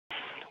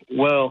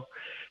Well,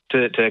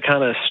 to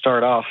kind of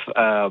start off,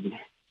 I'm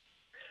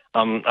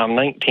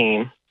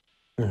 19,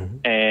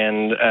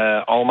 and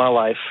all my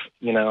life,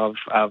 you know,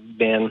 I've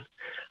been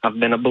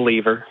a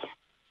believer.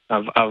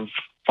 I've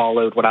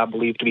followed what I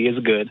believe to be as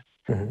good,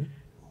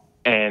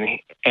 and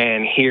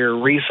here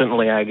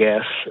recently, I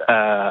guess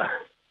I'm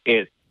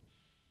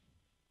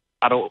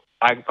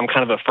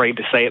kind of afraid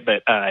to say it,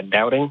 but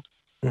doubting.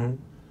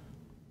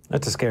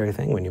 That's a scary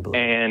thing when you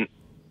believe. And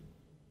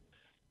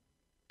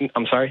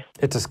I'm sorry?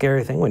 It's a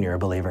scary thing when you're a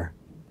believer.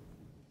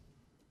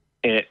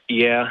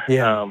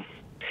 Yeah.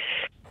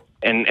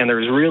 And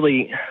there's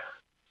really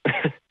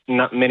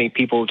not many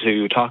people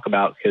to talk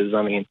about, because,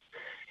 I mean,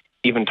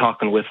 even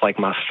talking with, like,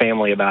 my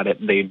family about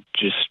it, they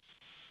just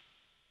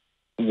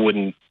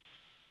would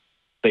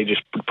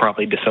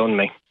probably disown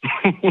me.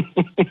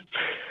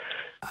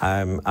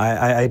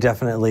 I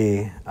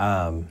definitely,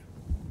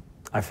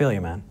 I feel you,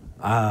 man.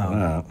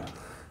 I'm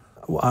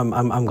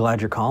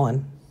glad you're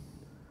calling.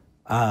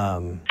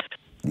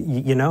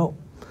 You know,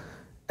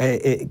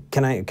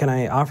 can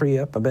I offer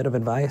you up a bit of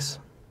advice?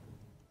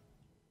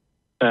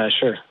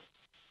 Sure.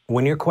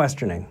 When you're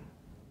questioning,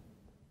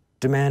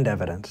 demand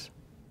evidence.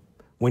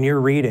 When you're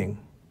reading,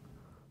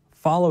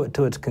 follow it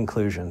to its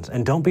conclusions,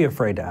 and don't be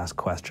afraid to ask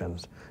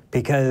questions,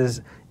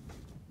 because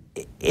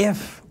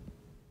if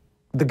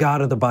the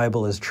God of the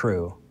Bible is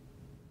true,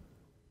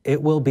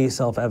 it will be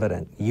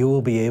self-evident. You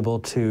will be able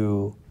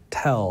to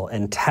tell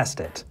and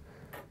test it,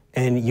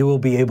 and you will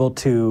be able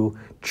to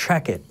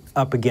check it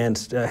up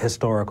against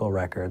historical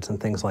records and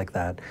things like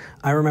that.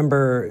 I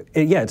remember,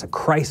 it's a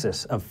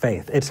crisis of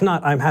faith. It's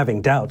not I'm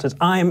having doubts, it's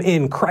I'm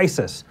in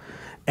crisis.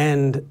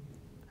 And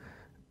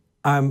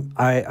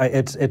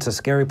it's a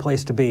scary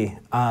place to be.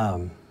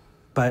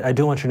 But I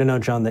do want you to know,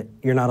 John, that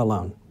you're not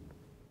alone.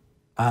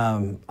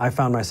 I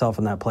found myself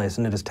in that place,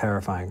 and it is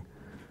terrifying.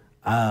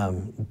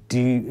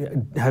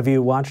 Have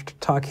you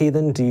watched Talk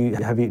Heathen?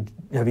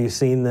 Have you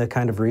seen the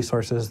kind of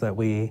resources that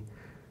we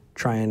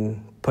try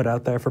and put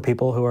out there for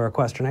people who are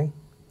questioning?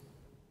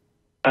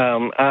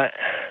 I'm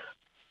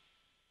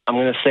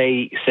going to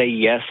say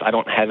yes. I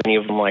don't have any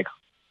of them like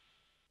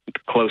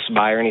close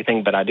by or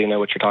anything, but I do know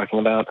what you're talking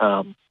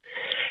about.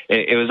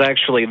 It was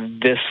actually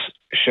this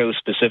show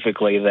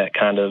specifically that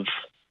kind of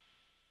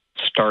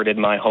started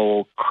my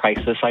whole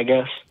crisis, I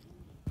guess.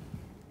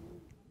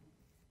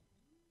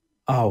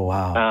 Oh,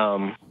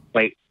 wow.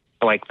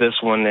 Like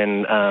this one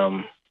in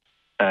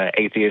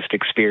Atheist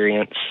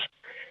Experience,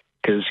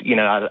 because, you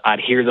know, I'd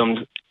hear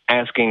them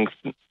asking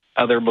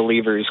other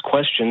believers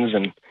questions,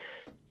 and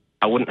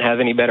I wouldn't have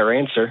any better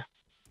answer.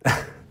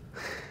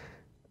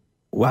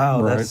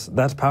 Wow, right.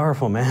 That's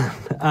powerful,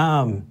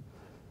 man.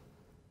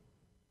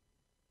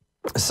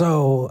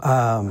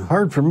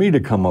 Hard for me to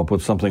come up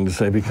with something to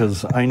say,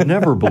 because I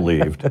never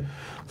believed.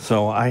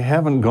 So I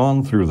haven't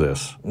gone through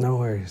this. No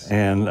worries.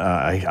 And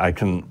I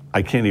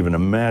can't even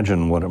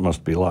imagine what it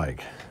must be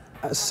like.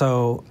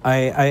 So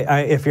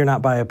if you're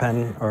not by a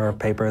pen or a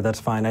paper,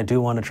 that's fine. I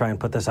do want to try and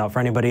put this out for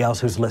anybody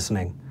else who's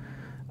listening.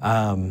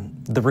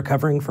 The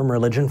Recovering from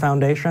Religion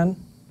Foundation,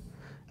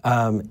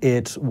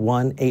 it's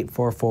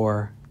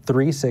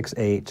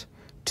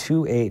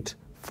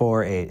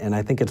 1-844-368-2848, and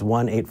I think it's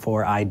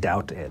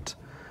 1-84-I-DOUBT-IT.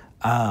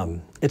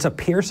 It's a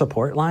peer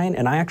support line,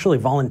 and I actually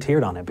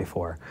volunteered on it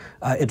before.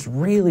 It's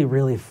really,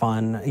 really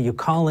fun. You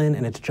call in,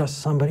 and it's just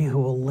somebody who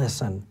will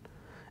listen.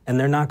 And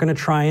they're not going to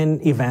try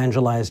and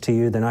evangelize to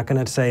you. They're not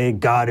going to say,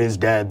 God is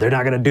dead. They're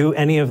not going to do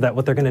any of that.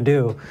 What they're going to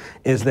do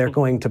is they're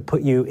going to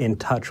put you in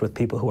touch with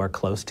people who are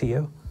close to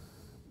you,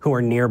 who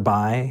are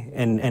nearby,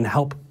 and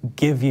help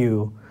give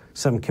you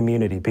some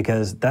community,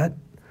 because that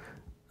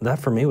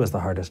for me was the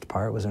hardest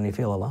part, was when you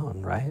feel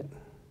alone, right?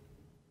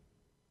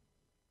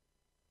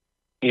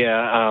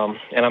 Yeah,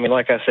 and I mean,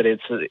 like I said,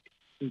 it's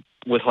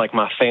with like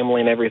my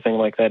family and everything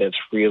like that. It's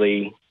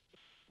really,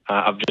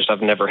 I've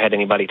never had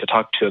anybody to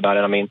talk to about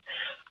it. I mean,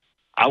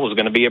 I was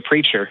going to be a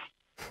preacher.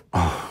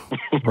 Oh,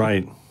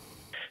 right. And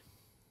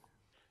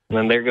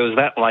then there goes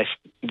that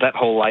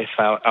whole life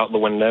out the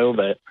window.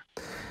 But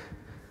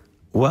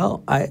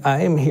well,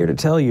 I am here to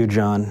tell you,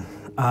 John.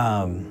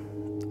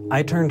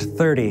 I turned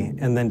 30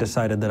 and then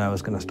decided that I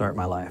was going to start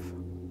my life.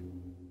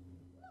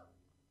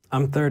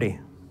 I'm 30.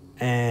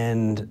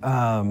 And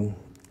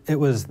it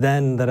was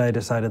then that I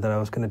decided that I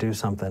was going to do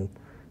something.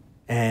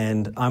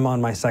 And I'm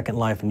on my second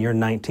life, and you're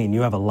 19.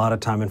 You have a lot of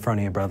time in front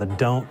of you, brother.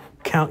 Don't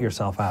count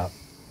yourself out.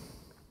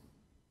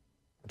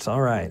 It's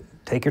all right.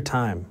 Take your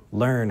time.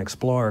 Learn,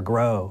 explore,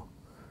 grow,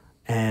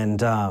 and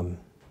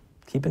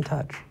keep in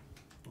touch.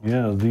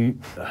 Yeah.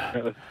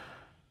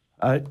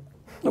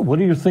 What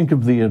do you think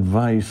of the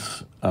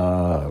advice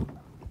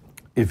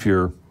if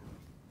you're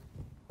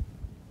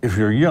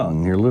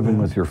young, you're living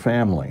with your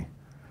family?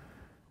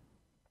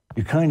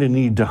 You kind of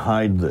need to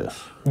hide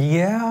this.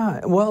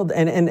 Yeah, well,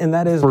 and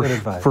that is good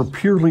advice. For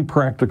purely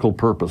practical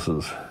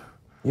purposes.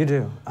 You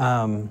do.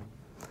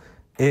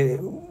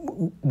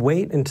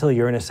 Wait until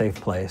you're in a safe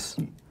place.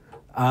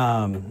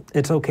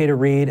 It's okay to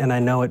read, and I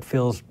know it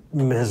feels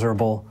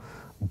miserable,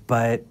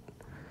 but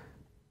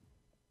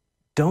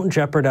don't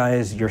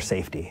jeopardize your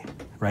safety,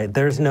 right?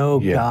 There's no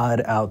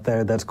God out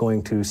there that's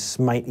going to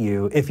smite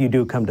you if you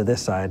do come to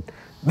this side,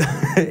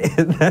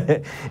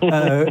 depending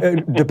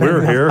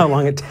on how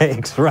long it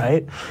takes,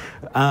 right?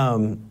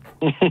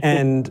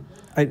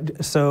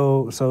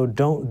 So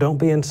don't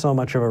be in so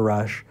much of a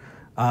rush,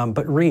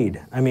 but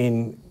read. I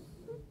mean,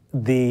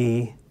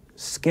 the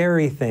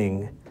scary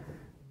thing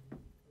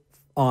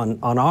on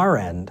our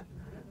end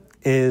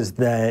is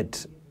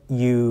that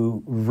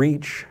you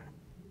reach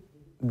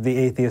the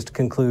atheist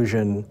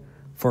conclusion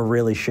for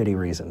really shitty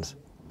reasons,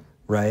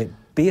 right?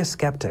 Be a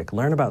skeptic.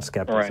 Learn about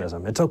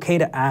skepticism. Right. It's okay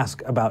to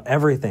ask about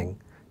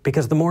everything,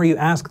 because the more you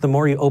ask, the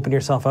more you open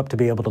yourself up to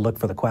be able to look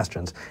for the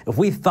questions. If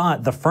we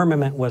thought the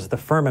firmament was the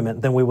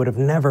firmament, then we would have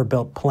never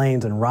built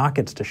planes and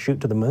rockets to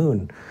shoot to the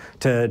moon,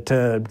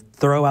 to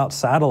throw out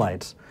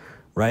satellites,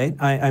 right?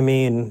 I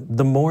mean,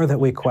 the more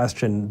that we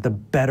question, the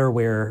better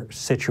we're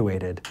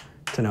situated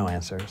to know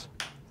answers.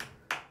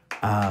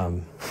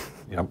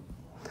 Yep.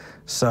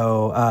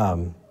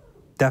 So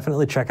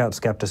definitely check out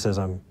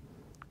skepticism.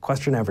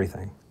 Question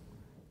everything.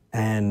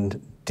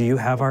 And do you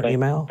have our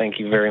email? Thank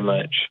you very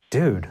much.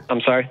 Dude.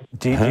 I'm sorry?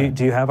 Do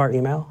you have our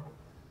email?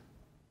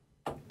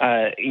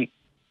 I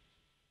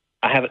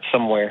have it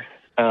somewhere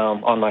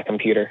on my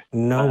computer.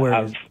 No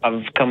worries.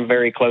 I've come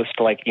very close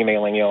to like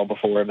emailing y'all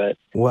before, but...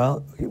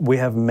 Well, we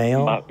have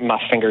mail.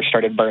 My fingers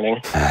started burning.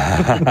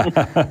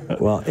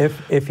 Well,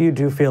 if you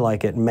do feel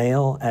like it,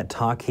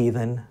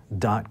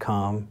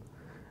 mail@talkheathen.com.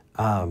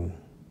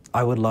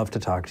 I would love to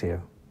talk to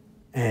you.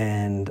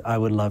 And I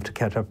would love to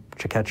catch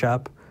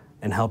up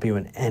and help you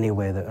in any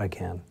way that I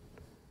can.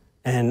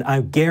 And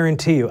I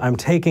guarantee you, I'm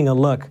taking a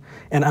look,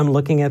 and I'm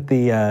looking at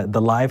the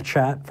live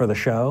chat for the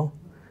show,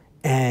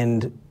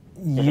 and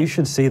you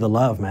should see the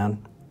love,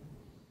 man.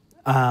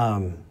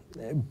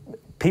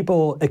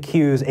 People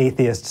accuse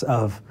atheists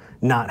of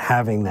not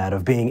having that,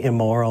 of being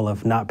immoral,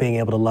 of not being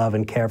able to love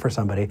and care for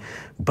somebody,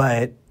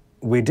 but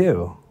we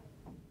do.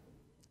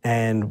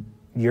 And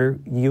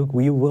you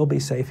will be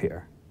safe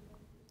here.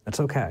 It's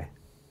okay.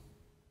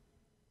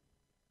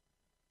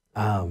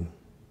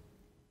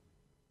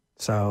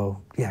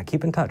 So yeah,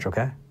 keep in touch,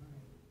 okay?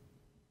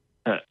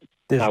 I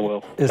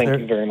will. Thank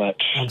you very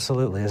much.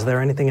 Absolutely. Is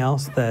there anything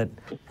else that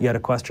you had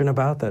a question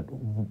about that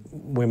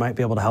we might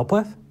be able to help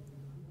with?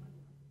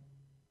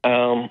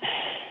 I'm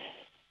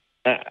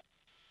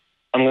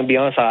going to be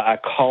honest, I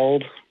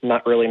called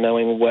not really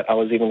knowing what I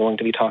was even going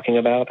to be talking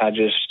about. I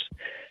just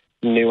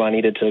knew I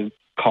needed to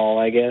call,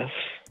 I guess.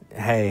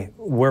 Hey,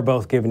 we're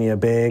both giving you a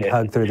big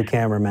hug through the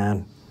camera,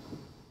 man.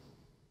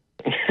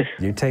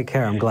 You take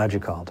care. I'm glad you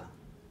called.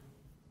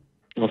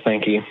 Well,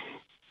 thank you.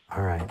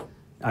 All right.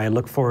 I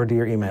look forward to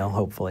your email,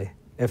 hopefully.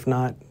 If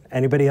not,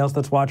 anybody else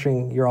that's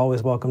watching, you're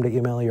always welcome to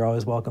email. You're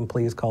always welcome.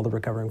 Please call the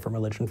Recovering from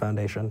Religion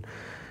Foundation.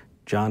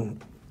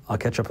 John, I'll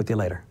catch up with you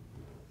later.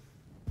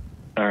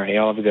 All right.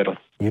 Y'all have a good one.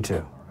 You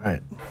too. All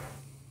right.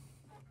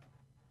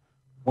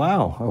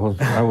 Wow.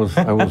 I was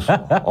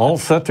all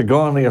set to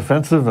go on the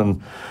offensive,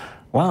 and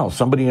wow,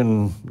 somebody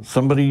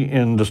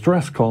in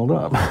distress called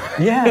up.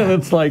 Yeah. And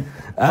it's like,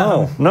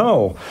 oh,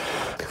 no.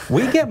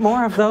 We get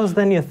more of those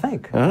than you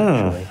think,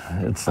 actually.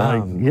 It's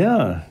like,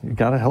 yeah, you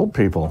got to help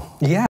people. Yeah.